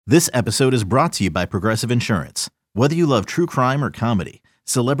This episode is brought to you by Progressive Insurance. Whether you love true crime or comedy,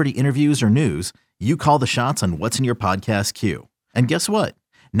 celebrity interviews or news, you call the shots on what's in your podcast queue. And guess what?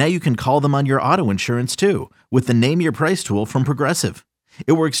 Now you can call them on your auto insurance too with the Name Your Price tool from Progressive.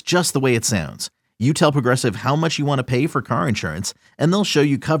 It works just the way it sounds. You tell Progressive how much you want to pay for car insurance, and they'll show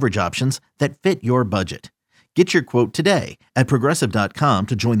you coverage options that fit your budget. Get your quote today at Progressive.com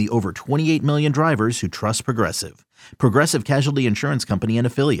to join the over 28 million drivers who trust Progressive. Progressive Casualty Insurance Company and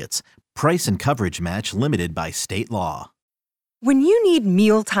Affiliates. Price and coverage match limited by state law. When you need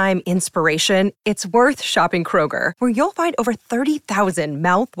mealtime inspiration, it's worth shopping Kroger, where you'll find over 30,000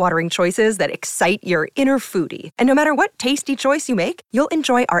 mouth-watering choices that excite your inner foodie. And no matter what tasty choice you make, you'll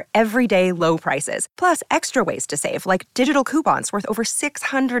enjoy our everyday low prices, plus extra ways to save, like digital coupons worth over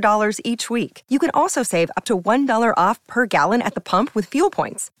 $600 each week. You can also save up to $1 off per gallon at the pump with fuel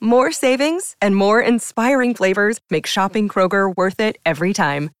points. More savings and more inspiring flavors make shopping Kroger worth it every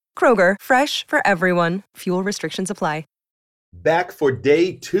time. Kroger, fresh for everyone. Fuel restrictions apply. Back for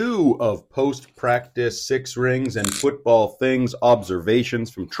day 2 of post-practice six rings and football things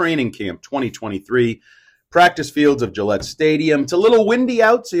observations from Training Camp 2023. Practice fields of Gillette Stadium. It's a little windy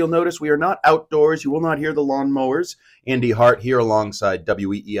out, so you'll notice we are not outdoors. You will not hear the lawnmowers. Andy Hart here alongside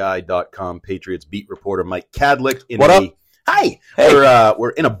WEEI.com Patriots beat reporter Mike Kadlick. What up? Hi. Hey. We're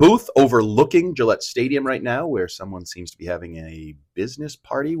in a booth overlooking Gillette Stadium right now, where someone seems to be having a business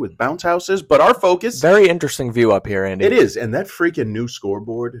party with bounce houses. But our focus, Very interesting view up here, Andy. it is, and that freaking new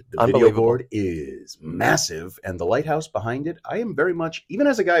scoreboard, the video Unbelievable. board, is massive, and the lighthouse behind it. I am very much, even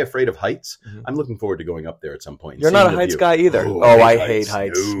as a guy afraid of heights, I'm looking forward to going up there at some point. and You're not seeing a the heights view. guy either. Oh, I hate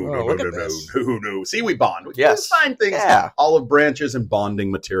heights. No, Look at this. no. See, we bond. We Yes. find things, Yeah. olive branches and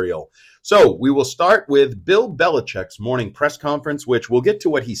bonding material. So we will start with Bill Belichick's morning press conference, which we'll get to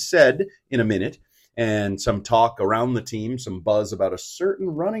what he said in a minute, and some talk around the team, some buzz about a certain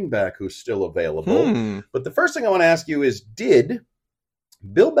running back who's still available. But the first thing I want to ask you is, did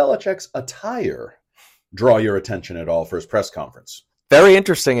Bill Belichick's attire draw your attention at all for his press conference? Very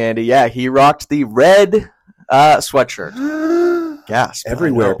interesting, Andy. Yeah, he rocked the red sweatshirt. Gasp.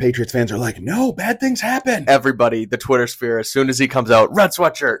 Everywhere, I know. Patriots fans are like, no, bad things happen. Everybody, the Twitter sphere, as soon as he comes out, red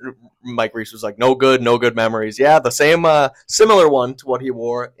sweatshirt. Mike Reese was like, no good memories. Yeah, the same, similar one to what he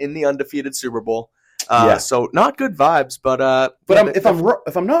wore in the undefeated Super Bowl. Yeah. So not good vibes, but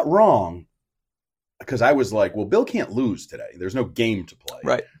If I'm not wrong, because I was like, well, Bill can't lose today. There's no game to play.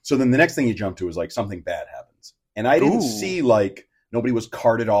 Right. So then the next thing you jump to is like something bad happens. And I didn't Ooh. see like nobody was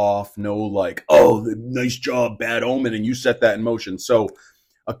carted off. No like, oh, nice job, bad omen. And you set that in motion. So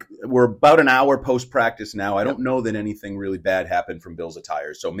we're about an hour post-practice now. I don't know that anything really bad happened from Bill's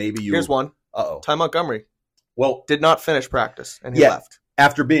attire. So maybe you. Here's one. Uh-oh. Ty Montgomery Well, did not finish practice, and he Yeah. left.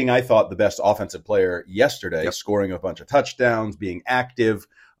 after being, I thought, the best offensive player yesterday, Yep. scoring a bunch of touchdowns, being active.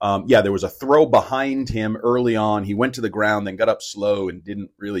 There was a throw behind him early on. He went to the ground, then got up slow and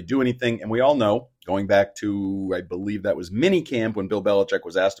didn't really do anything. And we all know, going back to, I believe that was minicamp when Bill Belichick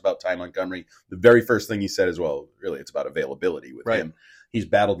was asked about Ty Montgomery, the very first thing he said is, well, really, it's about availability with him. He's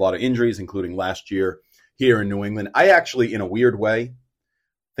battled a lot of injuries, including last year here in New England. I actually, in a weird way,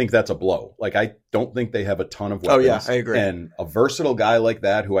 think that's a blow. Like, I don't think they have a ton of weapons. Oh, yeah, I agree. And a versatile guy like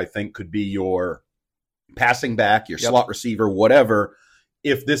that, who I think could be your passing back, your slot receiver, whatever,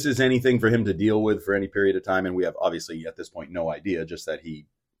 if this is anything for him to deal with for any period of time, and we have obviously at this point no idea, just that he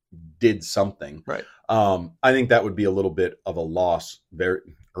did something. Right. I think that would be a little bit of a loss very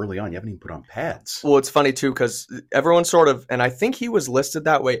early on. You haven't even put on pads. Well, it's funny, too, because everyone sort of, and I think he was listed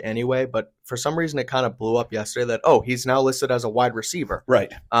that way anyway, but for some reason it kind of blew up yesterday that, oh, he's now listed as a wide receiver. Right.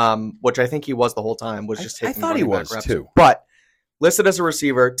 Which I think he was the whole time, was just taking I thought he running back was, reps. too. But listed as a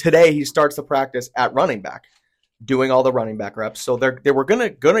receiver, today he starts the practice at running back, doing all the running back reps. So they were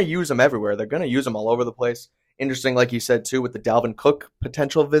gonna use him everywhere. They're gonna use him all over the place. Interesting, like you said too, with the Dalvin Cook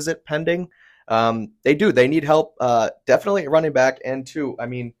potential visit pending. They need help. Definitely at running back, and two, I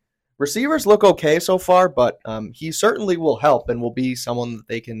mean, receivers look okay so far, but he certainly will help and will be someone that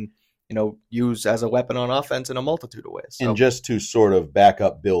they can, use as a weapon on offense in a multitude of ways. So. And just to sort of back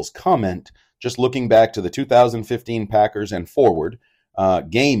up Bill's comment, just looking back to the 2015 Packers and forward,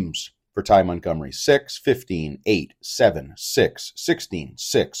 games for Ty Montgomery: 6, 15, 8, 7, 6, 16,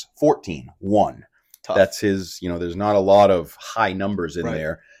 6, 14, 1. Tough. That's his, there's not a lot of high numbers in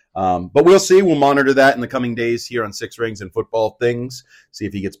there. But we'll see. We'll monitor that in the coming days here on Six Rings and Football Things, see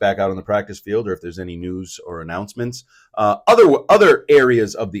if he gets back out on the practice field or if there's any news or announcements. Other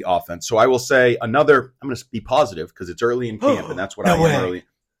areas of the offense. So I will say I'm going to be positive because it's early in camp, and that's what I am early.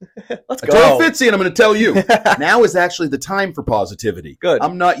 Let's I go. told Fitzy, and I'm going to tell you, now is actually the time for positivity. Good.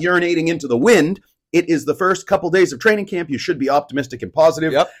 I'm not urinating into the wind. It is the first couple days of training camp. You should be optimistic and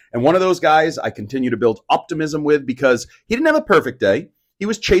positive. Yep. And one of those guys I continue to build optimism with because he didn't have a perfect day. He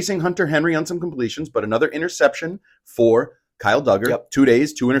was chasing Hunter Henry on some completions, but another interception for Kyle Duggar. Yep. 2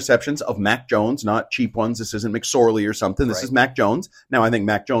 days, 2 interceptions of Mac Jones, not cheap ones. This isn't McSorley or something. This is Mac Jones. Now, I think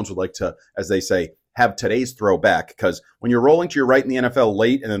Mac Jones would like to, as they say, have today's throw back, because when you're rolling to your right in the NFL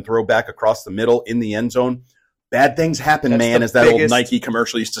late and then throw back across the middle in the end zone, bad things happen, man, as that old Nike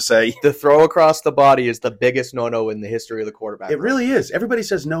commercial used to say. The throw across the body is the biggest no-no in the history of the quarterback. It really is. Everybody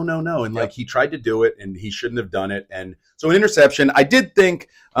says no, no, no. And like he tried to do it and he shouldn't have done it. And so an interception. I did think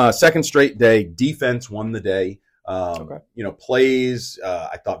second straight day, defense won the day. Plays,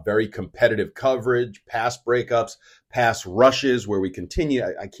 I thought very competitive coverage, pass breakups, pass rushes where we continue.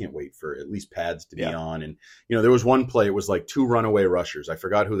 I can't wait for at least pads to be on. And, there was one play, it was like 2 runaway rushers. I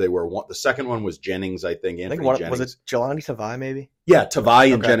forgot who they were. The second one was Jennings, I think. Jennings. Was it Jelani Tavai maybe? Yeah,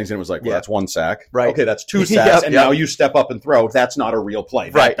 Tavai and Jennings. And it was like, well, that's 1 sack. Right. Okay, that's 2 sacks. Now you step up and throw. That's not a real play.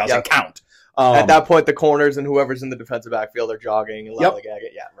 That doesn't count. At that point, the corners and whoever's in the defensive backfield are jogging and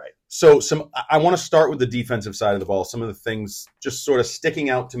lollygagging. Yeah, right. So I want to start with the defensive side of the ball. Some of the things just sort of sticking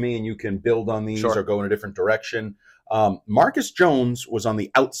out to me, and you can build on these or go in a different direction. Marcus Jones was on the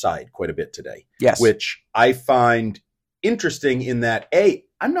outside quite a bit today. Yes. Which I find interesting in that, A,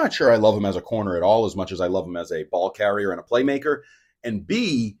 I'm not sure I love him as a corner at all as much as I love him as a ball carrier and a playmaker. And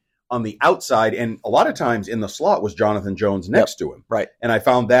B, on the outside, and a lot of times in the slot was Jonathan Jones next to him. Right. And I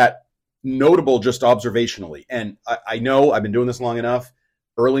found that notable just observationally. And I know I've been doing this long enough.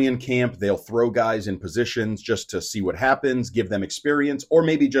 Early in camp, they'll throw guys in positions just to see what happens, give them experience, or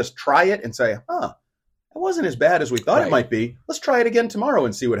maybe just try it and say, it wasn't as bad as we thought it might be. Let's try it again tomorrow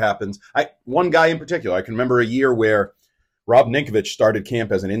and see what happens. One guy in particular, I can remember a year where Rob Ninkovich started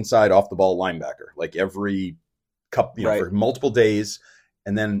camp as an inside off-the-ball linebacker, like every couple, for multiple days.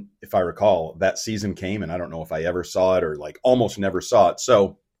 And then, if I recall, that season came, and I don't know if I ever saw it or like almost never saw it.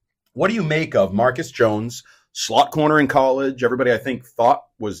 So what do you make of Marcus Jones, slot corner in college? Everybody, I think, thought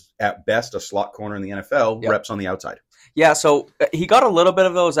was at best a slot corner in the NFL, reps on the outside. Yeah, so he got a little bit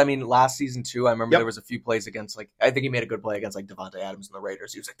of those. I mean, last season, too, I remember there was a few plays against, I think he made a good play against, Devontae Adams and the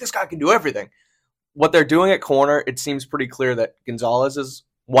Raiders. He was like, this guy can do everything. What they're doing at corner, it seems pretty clear that Gonzalez is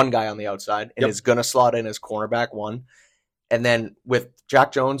one guy on the outside and is going to slot in as cornerback 1. And then with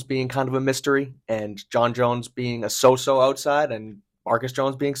Jack Jones being kind of a mystery and John Jones being a so-so outside and Marcus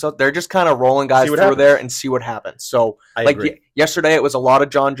Jones being so, they're just kind of rolling guys through there and see what happens. So, yesterday it was a lot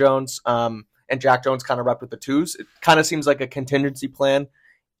of John Jones, and Jack Jones kind of repped with the 2s. It kind of seems like a contingency plan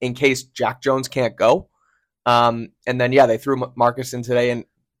in case Jack Jones can't go. And then, they threw Marcus in today, and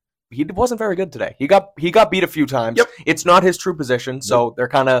he wasn't very good today. He got beat a few times. Yep. It's not his true position, so they're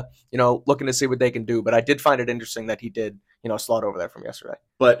kind of, looking to see what they can do. But I did find it interesting that he did, slot over there from yesterday.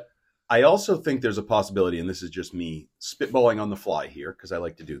 But I also think there's a possibility, and this is just me spitballing on the fly here because I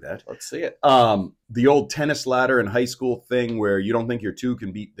like to do that. Let's see it. The old tennis ladder in high school thing where you don't think your 2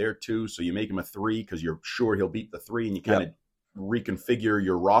 can beat their 2, so you make him a 3 because you're sure he'll beat the 3, and you kind of reconfigure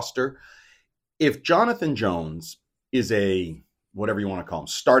your roster. If Jonathan Jones is a, whatever you want to call him,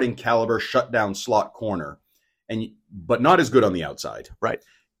 starting caliber, shutdown slot corner, but not as good on the outside. Right.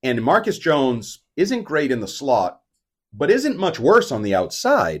 And Marcus Jones isn't great in the slot, but isn't much worse on the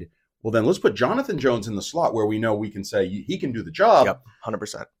outside. Well, then let's put Jonathan Jones in the slot where we know we can say he can do the job. Yep,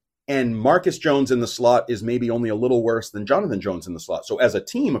 100%. And Marcus Jones in the slot is maybe only a little worse than Jonathan Jones in the slot. So as a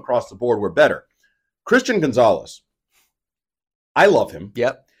team across the board, we're better. Christian Gonzalez, I love him.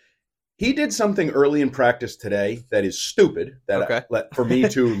 Yep. He did something early in practice today that is stupid for me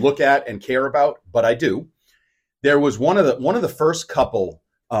to look at and care about, but I do. There was one of the first couple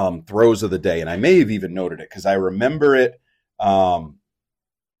throws of the day, and I may have even noted it because I remember it. Damn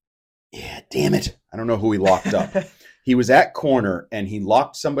it. I don't know who he locked up. He was at corner, and he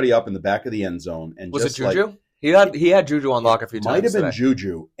locked somebody up in the back of the end zone. And was it Juju? He had Juju on lock a few times. Might have been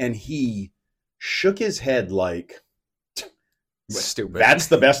Juju, and he shook his head like, stupid. That's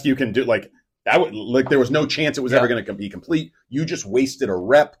the best you can do. There was no chance it was ever going to be complete. You just wasted a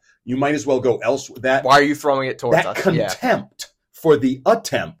rep. You might as well go elsewhere. Why are you throwing it towards us? That contempt for the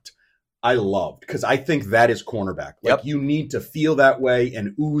attempt, I loved, because I think that is cornerback. You need to feel that way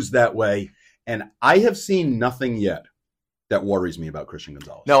and ooze that way. And I have seen nothing yet that worries me about Christian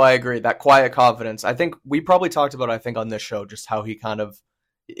Gonzalez. No, I agree. That quiet confidence. I think we probably talked about, on this show, just how he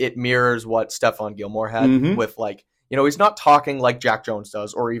it mirrors what Stephon Gilmore had with he's not talking like Jack Jones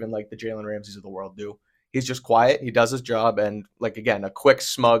does or even like the Jalen Ramseys of the world do. He's just quiet. He does his job. And again, a quick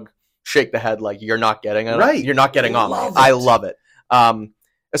smug shake the head like you're not getting it. Right. You're not getting on me. I love it.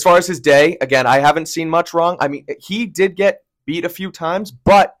 As far as his day, again, I haven't seen much wrong. I mean, he did get beat a few times,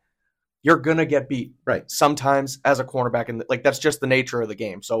 but you're going to get beat. Right. Sometimes as a cornerback, and like that's just the nature of the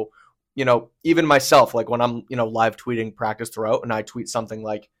game. So, even myself, like when I'm, live tweeting practice throughout and I tweet something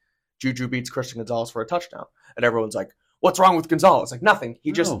like Juju beats Christian Gonzalez for a touchdown, and everyone's like, what's wrong with Gonzalez? Like nothing.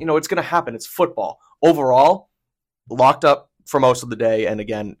 He just, it's going to happen. It's football. Overall, locked up for most of the day, and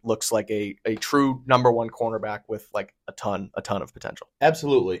again, looks like a true number one cornerback with like a ton of potential.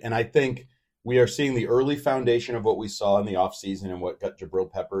 Absolutely. And I think we are seeing the early foundation of what we saw in the offseason and what got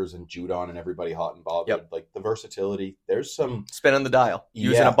Jabril Peppers and Judon and everybody hot and bothered. Yep. Like the versatility. There's some spinning the dial,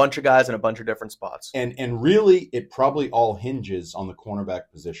 using a bunch of guys in a bunch of different spots. And really, it probably all hinges on the cornerback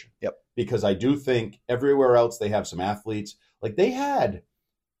position. Yep. Because I do think everywhere else they have some athletes. Like they had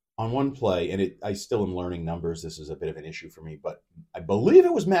on one play, and I still am learning numbers. This is a bit of an issue for me, but I believe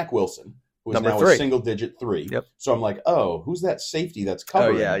it was Mac Wilson, who is Number now 3. a single-digit 3. Yep. So I'm like, oh, who's that safety that's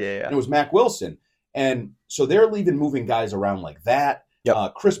covering? Oh, yeah. And it was Mac Wilson. And so they're even moving guys around like that.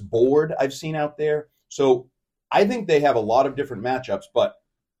 Yep. Chris Board I've seen out there. So I think they have a lot of different matchups, but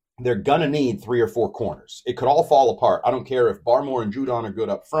they're going to need 3 or 4 corners. It could all fall apart. I don't care if Barmore and Judon are good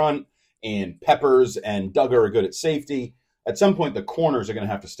up front and Peppers and Duggar are good at safety. At some point, the corners are going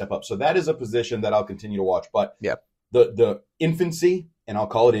to have to step up. So that is a position that I'll continue to watch. But the infancy, and I'll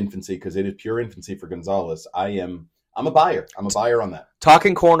call it infancy because it is pure infancy for Gonzalez, I'm a buyer. I'm a buyer on that.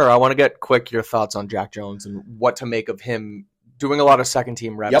 Talking corner, I want to get your thoughts on Jack Jones and what to make of him doing a lot of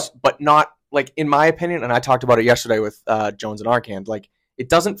second-team reps, but not, like, in my opinion, and I talked about it yesterday with Jones and Arcand, like, it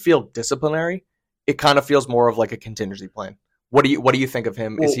doesn't feel disciplinary. It kind of feels more of like a contingency plan. What do you think of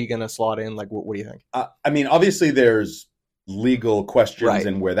him? Well, is he going to slot in? Like, what do you think? I mean, obviously there's legal questions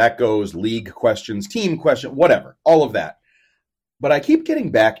and where that goes, league questions, team questions, whatever, all of that. But I keep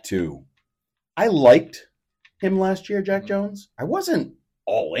getting back to, I liked him last year, Jack Jones. I wasn't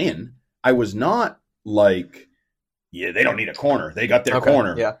all in. I was not like, they don't need a corner. They got their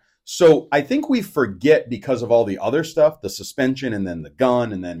corner. Yeah. So I think we forget because of all the other stuff, the suspension and then the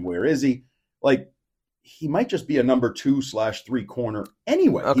gun and then where is he? Like, he might just be a number 2/3 corner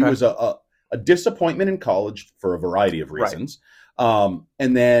anyway. Okay. He was a disappointment in college for a variety of reasons. Right.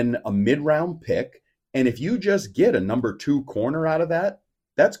 And then a mid-round pick. And if you just get a number 2 corner out of that,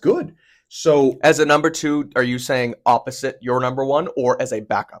 that's good. So as a number 2, are you saying opposite your number 1 or as a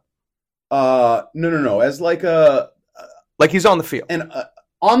backup? No. As like like he's on the field. And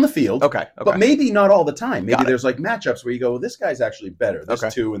on the field. Okay. But maybe not all the time. Maybe there's like matchups where you go, well, this guy's actually better. This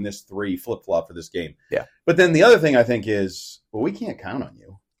 2 and this 3 flip-flop for this game. Yeah. But then the other thing I think is, well, we can't count on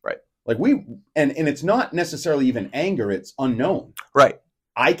you. Right. Like and it's not necessarily even anger, it's unknown. Right.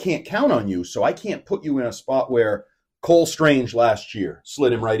 I can't count on you, so I can't put you in a spot where Cole Strange last year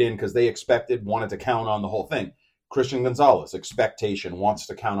slid him right in because they wanted to count on the whole thing. Christian Gonzalez, expectation, wants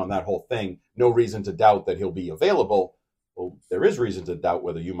to count on that whole thing. No reason to doubt that he'll be available. Well, there is reason to doubt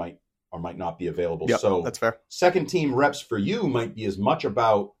whether you might or might not be available. Yep, so that's fair. Second team reps for you might be as much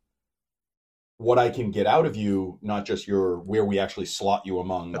about what I can get out of you, not just where we actually slot you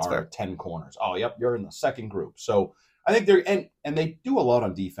among that's our fair. 10 corners. Oh, yep, you're in the second group. So I think they're and they do a lot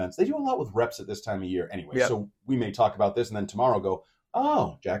on defense. They do a lot with reps at this time of year anyway. Yep. So we may talk about this and then tomorrow go,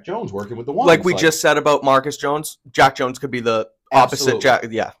 oh, Jack Jones working with the ones. Like we just said about Marcus Jones, Jack Jones could be the opposite Jack.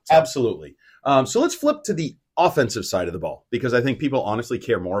 Yeah. So. Absolutely. So let's flip to the offensive side of the ball because I think people honestly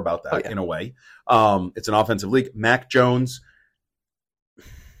care more about that in a way. It's an offensive league. Mac Jones.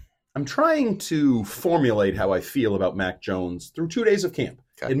 I'm trying to formulate how I feel about Mac Jones through 2 days of camp.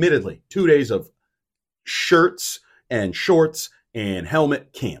 Okay. Admittedly, 2 days of shirts and shorts and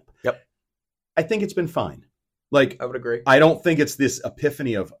helmet camp. Yep. I think it's been fine. Like, I would agree. I don't think it's this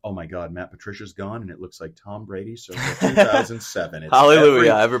epiphany of, oh my God, Matt Patricia's gone and it looks like Tom Brady. So 2007. It's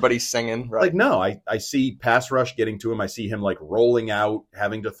hallelujah. Everybody's singing. Right. Like, no, I see pass rush getting to him. I see him like rolling out,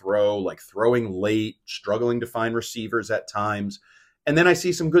 having to throw, like throwing late, struggling to find receivers at times. And then I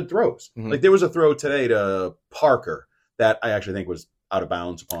see some good throws. Mm-hmm. Like there was a throw today to Parker that I actually think was out of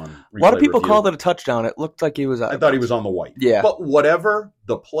bounds upon replay. A lot of people review. called it a touchdown. It looked like he was out. I thought he was on the white. Yeah. But whatever,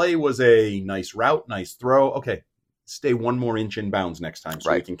 the play was a nice route, nice throw. Okay, stay 1 more inch in bounds next time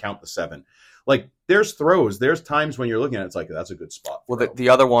so we can count the 7. Like there's throws. There's times when you're looking at it, it's like, that's a good spot. Well, the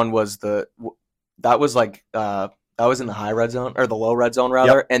other one was that was in the high red zone or the low red zone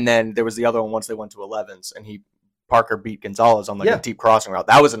rather. Yep. And then there was the other one once they went to 11s and Parker beat Gonzalez on a deep crossing route.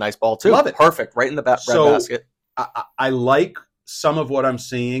 That was a nice ball too. Love it. Perfect. Right in the red basket. I like some of what I'm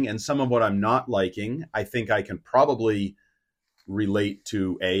seeing and some of what I'm not liking. I think I can probably relate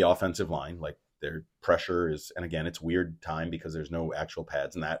to offensive line. Like their pressure is, and again, it's weird time because there's no actual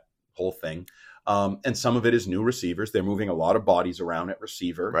pads and that whole thing. And some of it is new receivers. They're moving a lot of bodies around at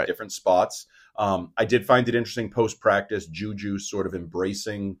receiver, different spots. I did find it interesting post-practice, Juju sort of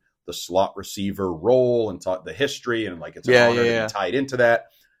embracing the slot receiver role and taught the history, and like it's an honor to be tied into that.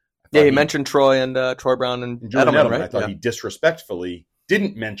 Yeah, he mentioned Troy Brown and Edelman, right? I thought he disrespectfully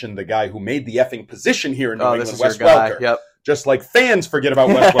didn't mention the guy who made the effing position here in New England, Wes Welker. Yep. Just like fans forget about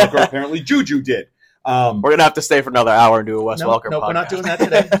Wes Welker, apparently Juju did. We're going to have to stay for another hour and do a Wes Welker podcast. No, we're not doing that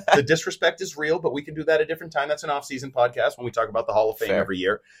today. The disrespect is real, but we can do that at a different time. That's an off-season podcast when we talk about the Hall of Fame every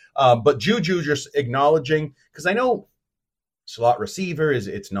year. But Juju just acknowledging, because I know slot receiver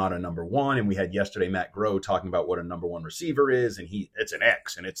it's not a number one, and we had yesterday Matt Groh talking about what a number one receiver is, and it's an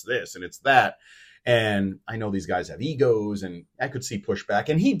X, and it's this, and it's that. And I know these guys have egos, and I could see pushback.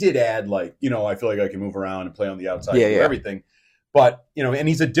 And he did add, like, I feel like I can move around and play on the outside and do everything. But, and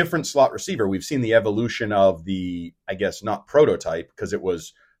he's a different slot receiver. We've seen the evolution of the, I guess, not prototype, because it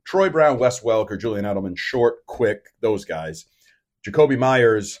was Troy Brown, Wes Welker, Julian Edelman, short, quick, those guys. Jacoby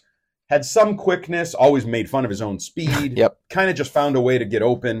Myers had some quickness, always made fun of his own speed, kind of just found a way to get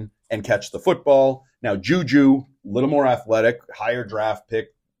open and catch the football. Now, Juju, a little more athletic, higher draft pick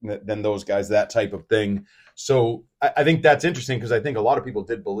than those guys, that type of thing. So I think that's interesting, because I think a lot of people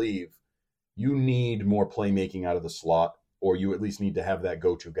did believe you need more playmaking out of the slot, or you at least need to have that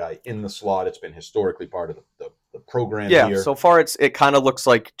go-to guy in the slot. It's been historically part of the program here. Yeah, so far it kind of looks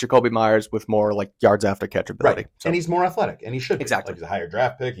like Jacoby Myers with more like yards after catch ability. Right. So. And he's more athletic, and he should be. Exactly. Like, he's a higher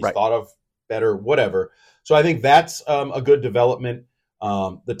draft pick. He's thought of better, whatever. So I think that's a good development.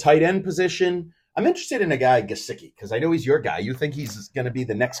 The tight end position, I'm interested in a guy, Gesicki, because I know he's your guy. You think he's going to be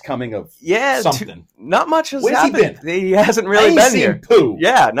the next coming of something. Not much has Where's happened. he been? He hasn't really been here. Poo.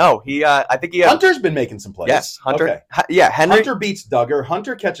 Yeah, no. I think he Hunter's been making some plays. Yes, Hunter. Okay. Henry. Hunter beats Duggar.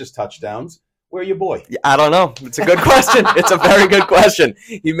 Hunter catches touchdowns. Where are your boy? I don't know. It's a good question. It's a very good question.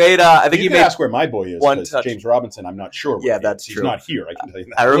 He made. I think you can ask where my boy is. One touch. James Robinson, I'm not sure. Yeah, that's true. He's not here. I can tell you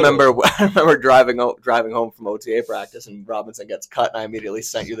that. I remember driving home from OTA practice, and Robinson gets cut, and I immediately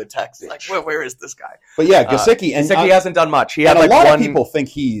sent you the text. Like, where is this guy? But yeah, Gesicki Gesicki hasn't done much. He had a lot of people think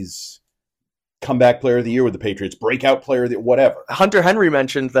he's comeback player of the year with the Patriots, breakout player of the whatever. Hunter Henry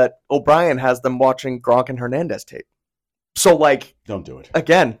mentioned that O'Brien has them watching Gronk and Hernandez tape. So, like, don't do it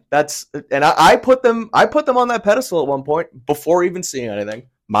again. And I put them on that pedestal at one point before even seeing anything.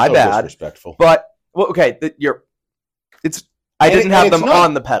 My bad. Disrespectful. But okay, I didn't have them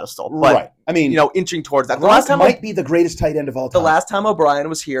on the pedestal, but right. I mean, inching towards that. The last time might be the greatest tight end of all time. The last time O'Brien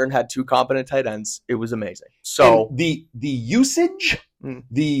was here and had two competent tight ends, it was amazing. So and the usage,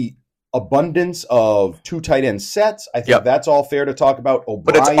 the abundance of two tight end sets, I think that's all fair to talk about. O'Brien,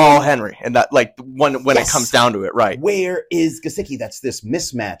 but it's all Henry, and that when it comes down to it, right? Where is Gesicki? That's this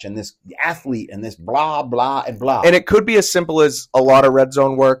mismatch and this athlete and this blah blah and blah. And it could be as simple as a lot of red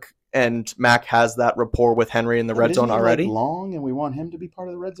zone work, and Mac has that rapport with Henry in the red zone already. Long, and we want him to be part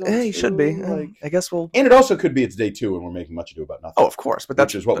of the red zone. Yeah, he should be. I guess we'll. And it also could be it's day 2, and we're making much ado about nothing. Oh, of course, but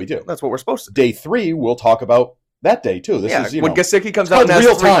that's which is what we do. That's what we're supposed to do. Day 3, we'll talk about that day too. This is when Gesicki comes out and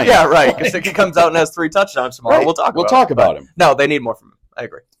has three. Yeah, right. Gesicki comes out and has 3 touchdowns tomorrow. Right. We'll talk about him. No, they need more from him. I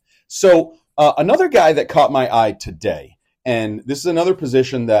agree. So another guy that caught my eye today, and this is another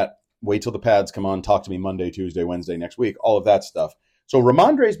position that wait till the pads come on, talk to me Monday, Tuesday, Wednesday, next week, all of that stuff. So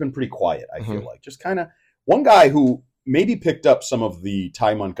Ramondre's been pretty quiet, I feel like. Just kind of one guy who maybe picked up some of the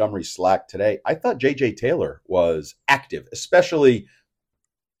Ty Montgomery slack today. I thought J.J. Taylor was active, especially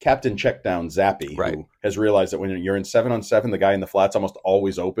Captain Checkdown Zappy, who has realized that when you're in 7-on-7, the guy in the flat's almost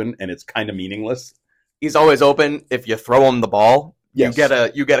always open, and it's kind of meaningless. He's always open. If you throw him the ball, you get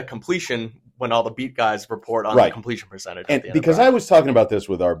a completion when all the beat guys report on the completion percentage. And because I was talking about this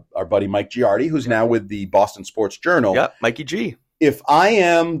with our buddy Mike Giardi, who's now with the Boston Sports Journal. Yeah, Mikey G. If I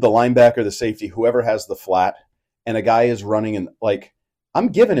am the linebacker, the safety, whoever has the flat, and a guy is running in, I'm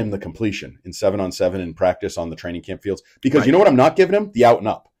giving him the completion in 7-on-7 in practice on the training camp fields. Because you know what I'm not giving him? The out and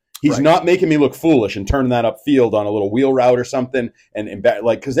up. He's not making me look foolish and turning that upfield on a little wheel route or something.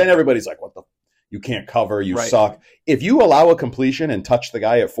 Because then everybody's like, what the? You can't cover. You suck. If you allow a completion and touch the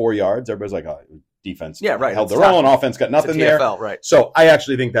guy at 4 yards, everybody's like, oh, defense held their own. Offense got nothing there. Right. So I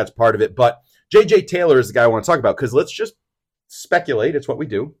actually think that's part of it. But J.J. Taylor is the guy I want to talk about because let's just speculate. It's what we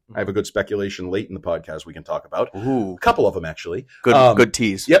do. I have a good speculation late in the podcast we can talk about. Ooh. A couple of them, actually. Good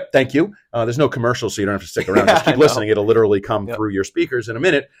tease. Yep, thank you. There's no commercials, so you don't have to stick around. Just keep listening. It'll literally come through your speakers in a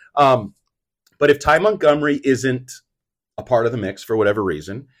minute. But if Ty Montgomery isn't a part of the mix for whatever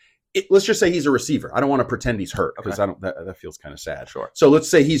reason, let's just say he's a receiver. I don't want to pretend he's hurt because that feels kind of sad. Sure. So let's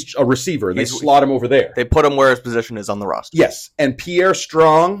say he's a receiver and they slot him over there. They put him where his position is on the roster. Yes, and Pierre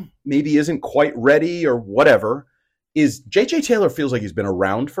Strong maybe isn't quite ready or whatever. J.J. Taylor feels like he's been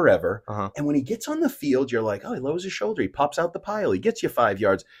around forever. And when he gets on the field, you're like, oh, he lowers his shoulder. He pops out the pile. He gets you 5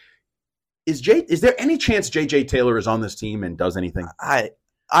 yards. Is there any chance J.J. Taylor is on this team and does anything?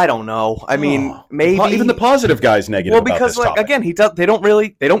 I don't know. I mean, maybe even the positive guy's negative. Well, because about this again,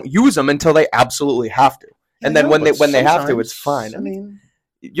 they don't use them until they absolutely have to, and then when they have to, it's fine. I mean,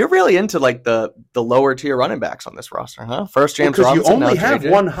 you're really into like the lower tier running backs on this roster, huh? First James Robinson. Because you only have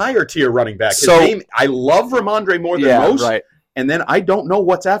one higher tier running back. His name, I love Ramondre more than most. Right. And then I don't know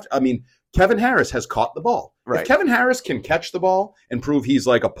what's after. I mean, Kevin Harris has caught the ball. Right. If Kevin Harris can catch the ball and prove he's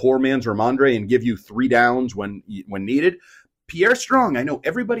like a poor man's Ramondre and give you 3 downs when needed, Pierre Strong, I know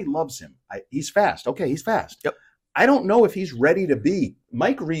everybody loves him. He's fast. Okay, he's fast. Yep. I don't know if he's ready to be.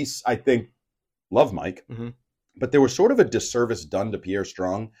 Mike Reese, I think, love Mike. Mm-hmm. But there was sort of a disservice done to Pierre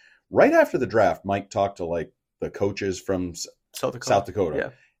Strong. Right after the draft, Mike talked to like the coaches from South Dakota. Yeah.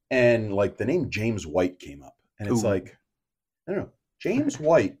 And like the name James White came up. And it's like, I don't know. James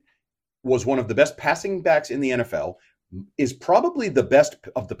White was one of the best passing backs in the NFL, is probably the best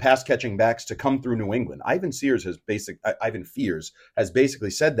of the pass catching backs to come through New England. Ivan Fears has basically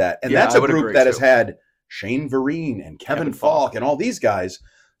said that. And that's a group that has had Shane Vereen and Kevin Falk and all these guys.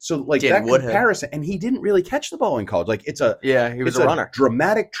 So like that comparison, and he didn't really catch the ball in college. Like he was a runner.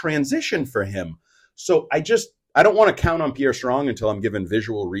 Dramatic transition for him. So I don't want to count on Pierre Strong until I'm given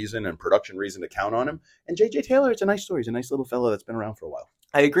visual reason and production reason to count on him. And JJ Taylor, it's a nice story. He's a nice little fellow that's been around for a while.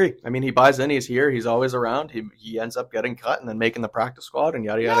 I agree. I mean, he buys in. He's here. He's always around. He ends up getting cut and then making the practice squad and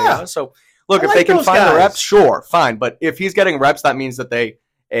yada yada yada. So look, if they can find the reps, sure, fine. But if he's getting reps, that means that they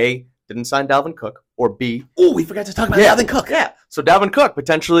didn't sign Dalvin Cook, or B. Oh, we forgot to talk about Dalvin Cook. Yeah. So Dalvin Cook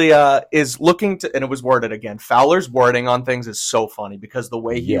potentially is looking to, and it was worded again. Fowler's wording on things is so funny because the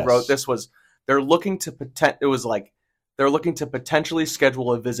way he wrote this was they're looking to potentially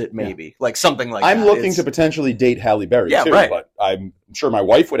schedule a visit, maybe like something like that. I'm looking to potentially date Halle Berry too, but I'm sure my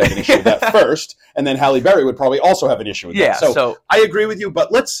wife would have an issue with that first, and then Halle Berry would probably also have an issue with that. So I agree with you,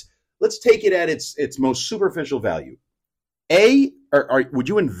 but let's take it at its most superficial value. Would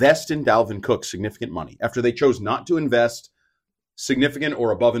you invest in Dalvin Cook significant money after they chose not to invest significant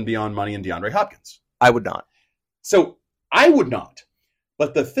or above and beyond money in DeAndre Hopkins? I would not. So I would not.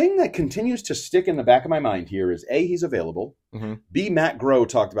 But the thing that continues to stick in the back of my mind here is A, he's available. Mm-hmm. B, Matt Groh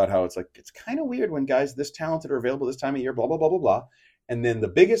talked about how it's kind of weird when guys this talented are available this time of year, blah, blah, blah, blah, blah. And then the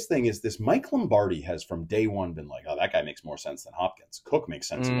biggest thing is this Mike Lombardi has from day one been like, oh, that guy makes more sense than Hopkins. Cook makes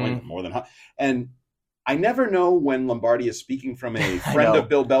sense in New England more than Hopkins. And I never know when Lombardi is speaking from a friend of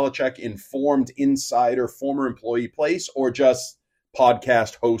Bill Belichick, informed insider, former employee place, or just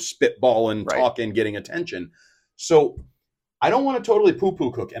podcast host spitballing, talking, getting attention. So I don't want to totally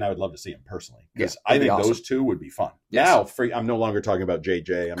poo-poo Cook, and I would love to see him personally because I think those two would be fun. Yes. Now, I'm no longer talking about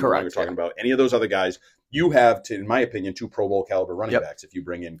JJ. I'm no longer talking about any of those other guys. You have, in my opinion, 2 Pro Bowl caliber running backs if you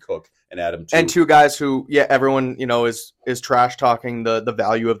bring in Cook and Adam too. And 2 guys who, everyone is trash talking the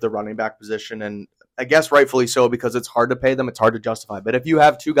value of the running back position, and I guess rightfully so because it's hard to pay them, it's hard to justify. But if you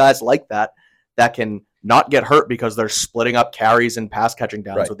have 2 guys like that can not get hurt because they're splitting up carries and pass catching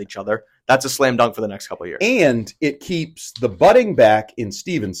downs with each other, that's a slam dunk for the next couple of years. And it keeps the budding back in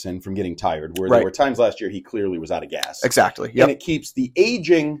Stevenson from getting tired, where there were times last year he clearly was out of gas. Exactly. Yep. And it keeps the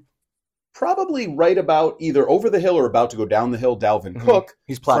aging probably right about either over the hill or about to go down the hill, Dalvin Cook.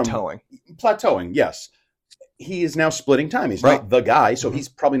 He's plateauing. Plateauing, yes. He is now splitting time. He's not the guy, so he's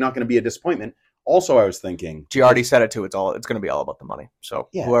probably not going to be a disappointment. Also, I was thinking, Giardi said it too. It's going to be all about the money. So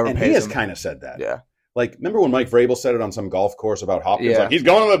whoever and pays he has him, kind of said that. Yeah. Like, remember when Mike Vrabel said it on some golf course about Hopkins? Like, he's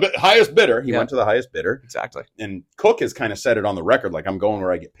going to the highest bidder. He went to the highest bidder. Exactly. And Cook has kind of said it on the record, like, I'm going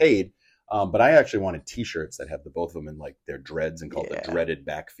where I get paid. But I actually wanted T-shirts that have the both of them in like their dreads and called the dreaded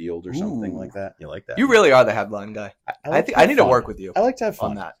backfield or something like that. You like that? You really are the headline guy. I need to work with you. I like to have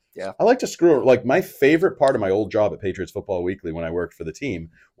fun on that. Yeah. I like to screw. Like my favorite part of my old job at Patriots Football Weekly when I worked for the team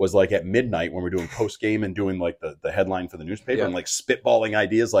was like at midnight when we're doing post game and doing like the headline for the newspaper and like spitballing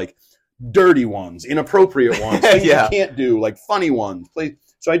ideas like dirty ones, inappropriate ones, things you can't do, like funny ones.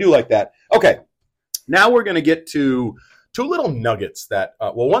 So I do like that. Okay, now we're going to get to 2 little nuggets that,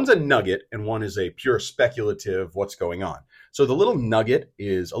 one's a nugget and one is a pure speculative what's going on. So the little nugget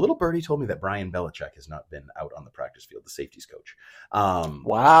is a little birdie told me that Brian Belichick has not been out on the practice field, the safeties coach.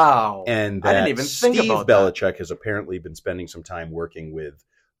 Wow. And that I didn't even think about Belichick has apparently been spending some time working with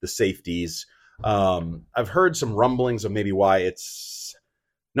the safeties. I've heard some rumblings of maybe why it's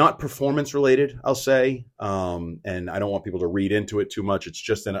not performance related, I'll say. And I don't want people to read into it too much. It's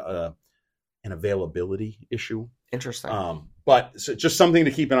just an availability issue. Interesting. But so just something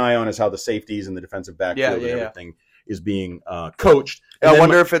to keep an eye on is how the safeties and the defensive backfield and everything is being coached. And I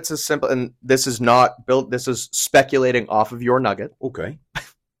wonder if it's as simple, and this is not built, this is speculating off of your nugget. Okay.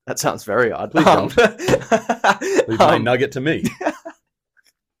 That sounds very odd. Please don't. Leave my nugget to me.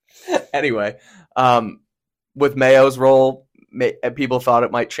 Anyway, with Mayo's role People thought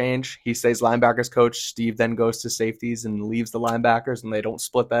it might change. He stays linebackers coach. Steve then goes to safeties and leaves the linebackers, and they don't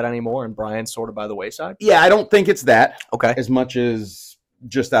split that anymore. And Brian's sort of by the wayside. Yeah, I don't think it's that. Okay. As much as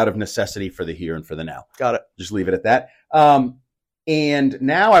just out of necessity for the here and for the now. Got it. Just leave it at that. And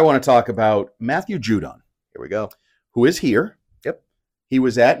now I want to talk about Matthew Judon. Here we go. Who is here. Yep. He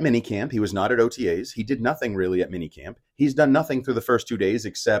was at minicamp. He was not at OTAs. He did nothing really at minicamp. He's done nothing through the first 2 days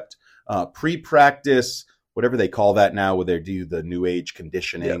except pre-practice, whatever they call that now, where they do the new age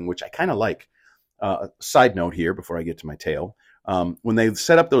conditioning, which I kind of like. Side note here before I get to my tale. When they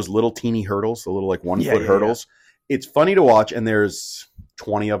set up those little teeny hurdles, the little like 1 foot hurdles, it's funny to watch, and there's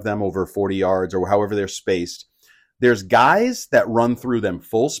 20 of them over 40 yards or however they're spaced. There's guys that run through them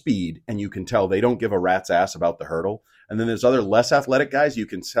full speed, and you can tell they don't give a rat's ass about the hurdle. And then there's other less athletic guys you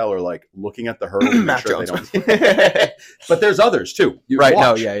can tell are like looking at the hurdle to make sure they don't. But there's others too. Right.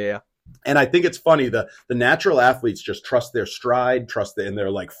 No. Yeah. And I think it's funny, the natural athletes just trust their stride, and they're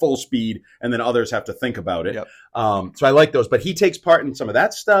like full speed, and then others have to think about it. Yep. So I like those. But he takes part in some of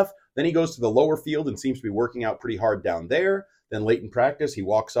that stuff. Then he goes to the lower field and seems to be working out pretty hard down there. Then late in practice, he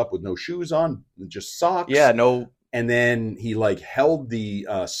walks up with no shoes on, just socks. Yeah, no. And then he like held the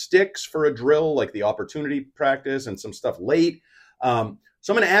sticks for a drill, like the opportunity practice and some stuff late. So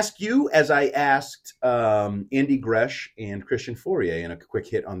I'm going to ask you, as I asked Andy Gresh and Christian Fourier in a quick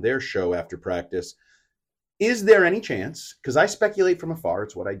hit on their show after practice, is there any chance, because I speculate from afar,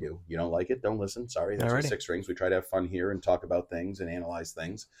 it's what I do. You don't like it, don't listen. Sorry, that's the Six Rings. We try to have fun here and talk about things and analyze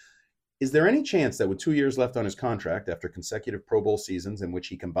things. Is there any chance that with 2 years left on his contract after consecutive Pro Bowl seasons in which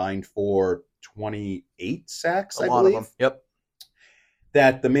he combined for 28 sacks, I believe? Of them. Yep.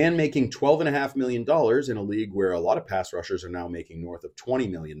 That the man making $12.5 million in a league where a lot of pass rushers are now making north of $20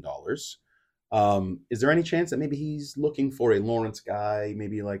 million, is there any chance that maybe he's looking for a Lawrence guy,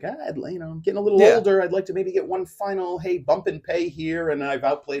 maybe like, I'm getting a little older, I'd like to maybe get one final, hey, bump and pay here, and I've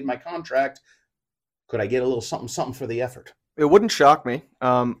outplayed my contract. Could I get a little something for the effort? It wouldn't shock me.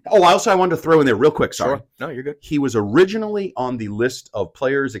 I wanted to throw in there real quick. Sorry. Sure. No, you're good. He was originally on the list of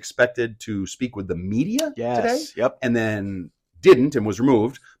players expected to speak with the media today. Yep. And then didn't and was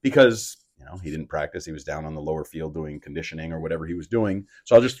removed because, he didn't practice. He was down on the lower field doing conditioning or whatever he was doing.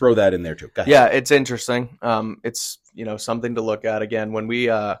 So I'll just throw that in there too. Yeah, it's interesting. It's, something to look at. Again, when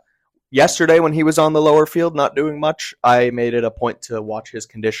we yesterday when he was on the lower field not doing much, I made it a point to watch his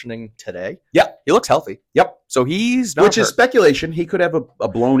conditioning today. Yeah. He looks healthy. Yep. So he's not Which hurt. is speculation. He could have a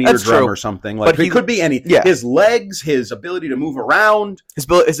blown eardrum or something. Like, but he could be anything. Yeah. His legs, his ability to move around. His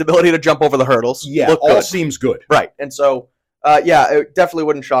ability to jump over the hurdles. Yeah, look all good. seems good. Right. And so, it definitely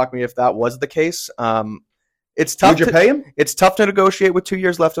wouldn't shock me if that was the case. It's tough. Would you pay him? It's tough to negotiate with 2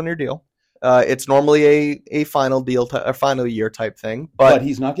 years left on your deal. It's normally a final deal, a final year type thing. But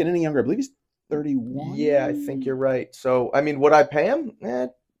he's not getting any younger. I believe he's 31. Yeah, I think you're right. So, would I pay him?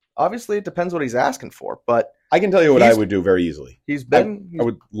 Obviously, it depends what he's asking for. But I can tell you what I would do very easily. I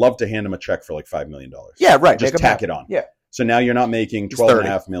would love to hand him a check for like $5 million. Yeah, right. Just tack it on. Yeah. So now you're not making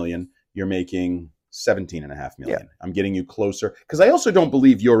 $12.5 million. You're making $17.5 million. Yeah. I'm getting you closer. Because I also don't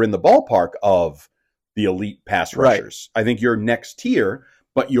believe you're in the ballpark of the elite pass rushers. Right. I think you're next tier,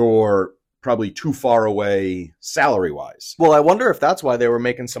 but you're probably too far away salary-wise. Well, I wonder if that's why they were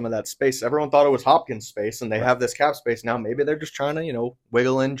making some of that space. Everyone thought it was Hopkins space, and they have this cap space now. Maybe they're just trying to,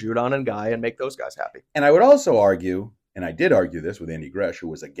 wiggle in Judon and Guy and make those guys happy. And I would also argue, and I did argue this with Andy Gresh, who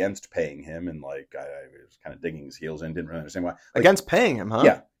was against paying him, and I was kind of digging his heels in, didn't really understand why. Against paying him, huh?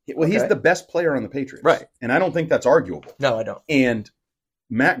 Yeah. Well, he's the best player on the Patriots. Right. And I don't think that's arguable. No, I don't. And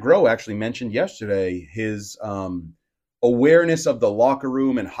Matt Groh actually mentioned yesterday his awareness of the locker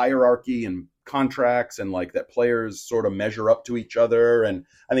room and hierarchy and contracts and like that players sort of measure up to each other. And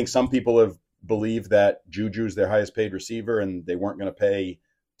I think some people have believed that Juju's their highest paid receiver and they weren't going to pay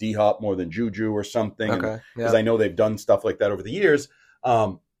D-Hop more than Juju or something. Okay. Because I know they've done stuff like that over the years.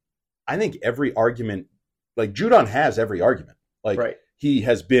 I think every argument, like Judon has every argument. Like he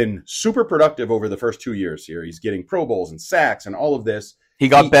has been super productive over the first 2 years here. He's getting Pro Bowls and sacks and all of this. He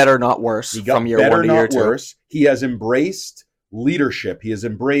got better, not worse. He got from year better, one to not year two. worse. He has embraced leadership. He has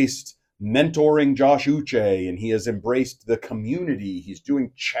embraced mentoring Josh Uche, and he has embraced the community. He's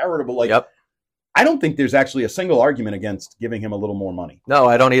doing charitable. I don't think there's actually a single argument against giving him a little more money. No,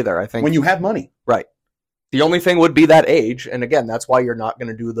 I don't either. I think when you have money, right. The only thing would be that age, and again, that's why you're not going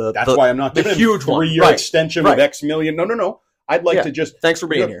to do the. That's why I'm not giving huge him a 3-year extension of X million. No. I'd like to just thanks for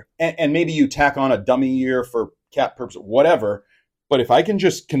being here, and maybe you tack on a dummy year for cap purposes, whatever. But if I can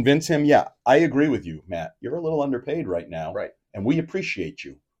just convince him, I agree with you, Matt. You're a little underpaid right now, right? And we appreciate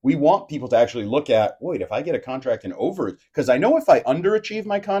you. We want people to actually look at, wait, if I get a contract in over, because I know if I underachieve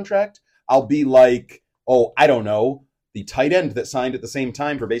my contract, I'll be like, oh, I don't know, the tight end that signed at the same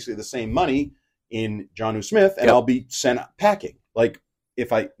time for basically the same money in Jonnu Smith, and Yep. I'll be sent packing. Like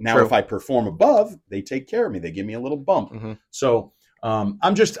if I perform above, they take care of me. They give me a little bump. Mm-hmm. So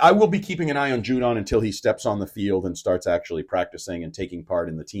I will be keeping an eye on Judon until he steps on the field and starts actually practicing and taking part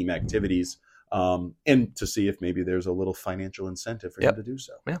in the team activities, and to see if maybe there's a little financial incentive for him to do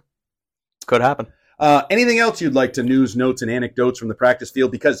so. Yeah, could happen. Anything else you'd like to news, notes, and anecdotes from the practice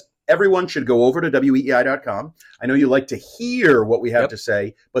field? Because everyone should go over to weei.com. I know you like to hear what we have to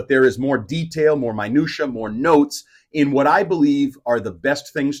say, but there is more detail, more minutia, more notes in what I believe are the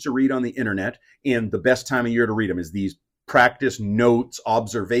best things to read on the internet, and the best time of year to read them is these practice notes,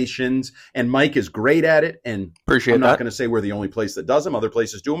 observations, and Mike is great at it. And Appreciate I'm not that. going to say we're the only place that does them. Other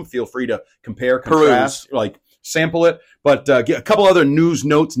places do them. Feel free to compare, contrast, sample it. But get a couple other news,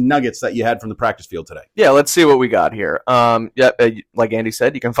 notes, nuggets that you had from the practice field today. Yeah, let's see what we got here. Like Andy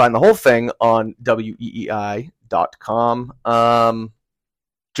said, you can find the whole thing on weei.com.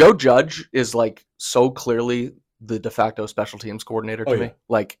 Joe Judge is like so clearly the de facto special teams coordinator to me.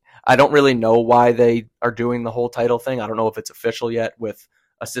 Like, I don't really know why they are doing the whole title thing. I don't know if it's official yet with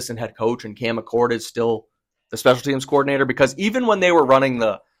assistant head coach, and Cam McCord is still the special teams coordinator, because even when they were running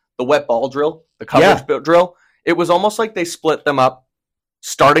the wet ball drill, the coverage drill, it was almost like they split them up,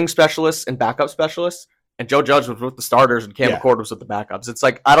 starting specialists and backup specialists, and Joe Judge was with the starters and Cam McCord was with the backups. It's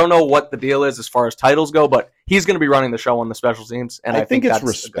like, I don't know what the deal is as far as titles go, but he's going to be running the show on the special teams, and I think it's that's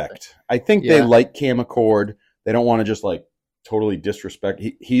respect. I think they like Cam McCord. They don't want to just like totally disrespect.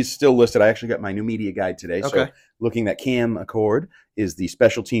 He's still listed. I actually got my new media guide today. So looking at Cam McCord is the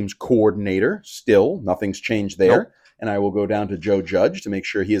special teams coordinator. Still, nothing's changed there. Nope. And I will go down to Joe Judge to make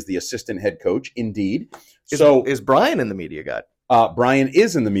sure he is the assistant head coach. Indeed. Is Brian in the media guide? Brian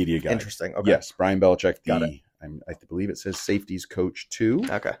is in the media guide. Interesting. Okay. Yes, Brian Belichick. I believe it says safeties coach too.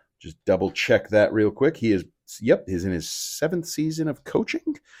 Okay. Just double check that real quick. He's in his 7th season of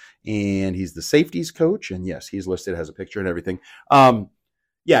coaching, and he's the safeties coach. And yes, he's listed, has a picture and everything.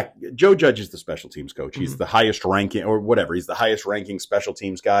 Joe Judge is the special teams coach. He's the highest ranking, or whatever. He's the highest ranking special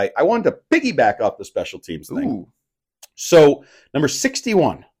teams guy. I wanted to piggyback off the special teams thing. Ooh. So number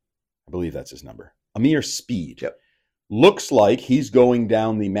 61, I believe that's his number, Amir Speed. Yep. Looks like he's going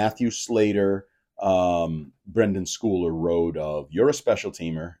down the Matthew Slater, Brendan Schooler road of, you're a special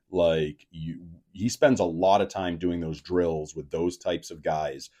teamer. Like he spends a lot of time doing those drills with those types of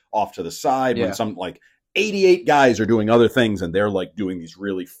guys off to the side when some like 88 guys are doing other things and they're like doing these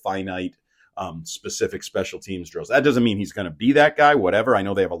really finite, specific special teams drills. That doesn't mean he's going to be that guy, whatever. I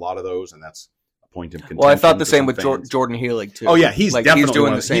know they have a lot of those, and that's a point of contention. Well, I thought the same with Jordan Healing too. Oh yeah, he's like, definitely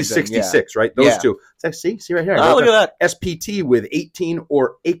doing the same. He's thing. 66, right? Those two. See right here. Oh, look at that. SPT with 18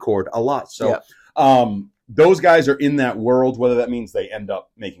 or ACORD a lot. So those guys are in that world. Whether that means they end up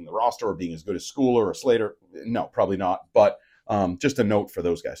making the roster or being as good as Schooler or Slater, no, probably not. But just a note for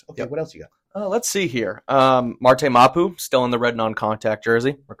those guys. Okay, what else you got? Let's see here. Marte Mapu, still in the red non-contact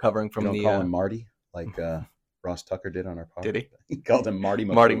jersey, recovering from you don't call him Marty like Ross Tucker did on our podcast. Did he? He called him Marty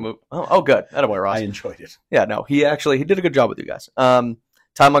Mapu. Marty Mapu. Oh, good. Attaboy, Ross. I enjoyed it. Yeah, no, he did a good job with you guys.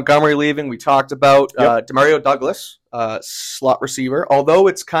 Ty Montgomery leaving, we talked about. Demario Douglas, slot receiver. Although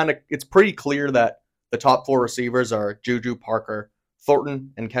it's pretty clear that the top 4 receivers are Juju, Parker,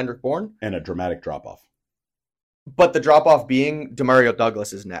 Thornton, and Kendrick Bourne. And a dramatic drop-off. But the drop-off being Demario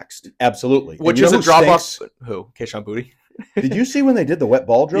Douglas is next. Absolutely. Which is a drop-off. Who? Keyshawn Booty? Did you see when they did the wet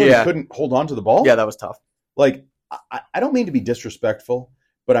ball drill? Yeah. He couldn't hold on to the ball? Yeah, that was tough. Like, I don't mean to be disrespectful,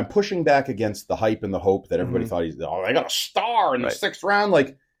 but I'm pushing back against the hype and the hope that everybody thought I got a star in the 6th round.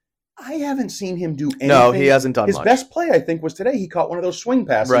 Like, I haven't seen him do anything. No, he hasn't done His much. best play, I think, was today. He caught one of those swing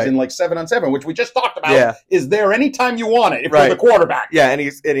passes in like 7-on-7, which we just talked about. Yeah. Is there any time you want it if you're the quarterback? Yeah, and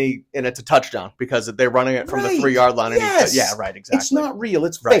it's a touchdown because they're running it from the 3-yard line. And exactly. It's not real.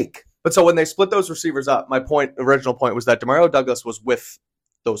 It's fake. But so when they split those receivers up, my original point was that Demario Douglas was with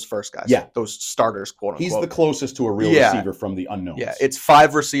those first guys. Yeah. Those starters, quote unquote. He's the closest to a real receiver from the unknowns. Yeah, it's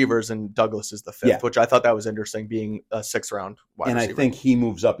 5 receivers and Douglas is the 5th, which I thought that was interesting, being a 6th round wide receiver. I think he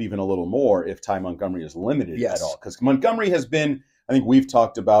moves up even a little more if Ty Montgomery is limited at all. Because Montgomery has been, I think we've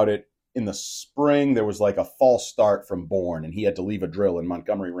talked about it, in the spring there was like a false start from Bourne and he had to leave a drill and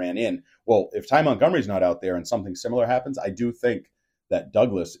Montgomery ran in. Well, if Ty Montgomery's not out there and something similar happens, I do think that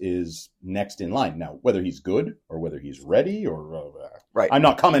Douglas is next in line. Now, whether he's good or whether he's ready or I'm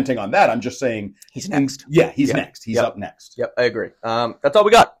not commenting on that. I'm just saying he's next. He's next. He's up next. Yep, I agree. That's all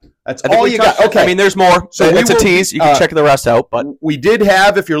we got. That's all you got. Okay. I mean, there's more. So it's a tease. You can check the rest out. But we did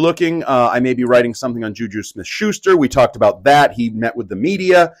have, if you're looking, I may be writing something on Juju Smith-Schuster. We talked about that. He met with the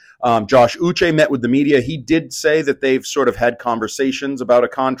media. Josh Uche met with the media. He did say that they've sort of had conversations about a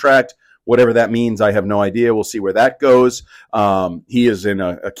contract Whatever that means, I have no idea. We'll see where that goes. He is in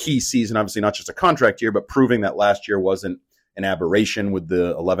a key season, obviously not just a contract year, but proving that last year wasn't an aberration with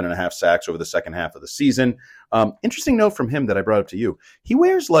the 11.5 sacks over the second half of the season. Interesting note from him that I brought up to you. He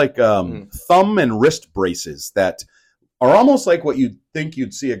wears like thumb and wrist braces that are almost like what you'd think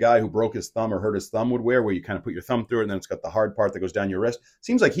you'd see a guy who broke his thumb or hurt his thumb would wear, where you kind of put your thumb through it and then it's got the hard part that goes down your wrist.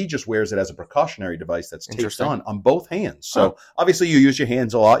 Seems like he just wears it as a precautionary device that's taped on both hands. So obviously you use your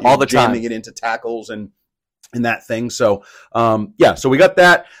hands a lot. You're all the jamming it into tackles and that thing. So, so we got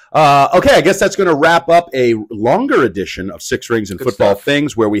that. Okay, I guess that's going to wrap up a longer edition of Six Rings and Football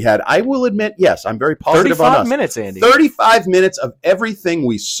Things, where we had, I will admit, yes, I'm very positive on us. 35 minutes, Andy. 35 minutes of everything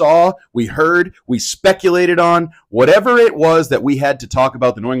we saw, we heard, we speculated on, whatever it was that we had to talk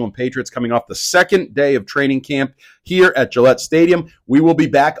about the New England Patriots coming off the second day of training camp here at Gillette Stadium. We will be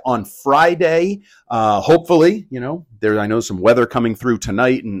back on Friday. Hopefully, I know some weather coming through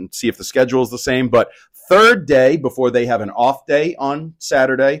tonight, and see if the schedule is the same, but third day before they have an off day on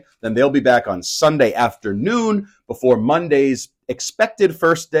Saturday. Then they'll be back on Sunday afternoon before Monday's expected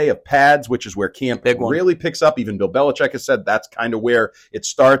first day of pads, which is where camp really picks up. Even Bill Belichick has said that's kind of where it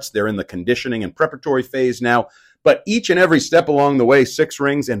starts. They're in the conditioning and preparatory phase now. But each and every step along the way, Six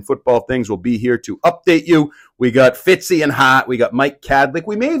Rings and Football Things will be here to update you. We got Fitzy and Hot. We got Mike Cadlick.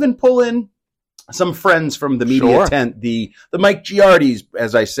 We may even pull in some friends from the media tent. The Mike Giardi's,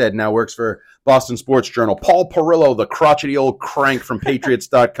 as I said, now works for Boston Sports Journal. Paul Perillo, the crotchety old crank from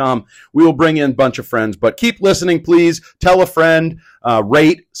Patriots.com. We will bring in a bunch of friends, but keep listening, please. Tell a friend,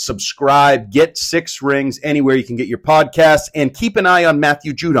 rate, subscribe, get Six Rings anywhere you can get your podcasts, and keep an eye on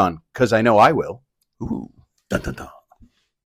Matthew Judon, because I know I will. Ooh, dun, dun, dun.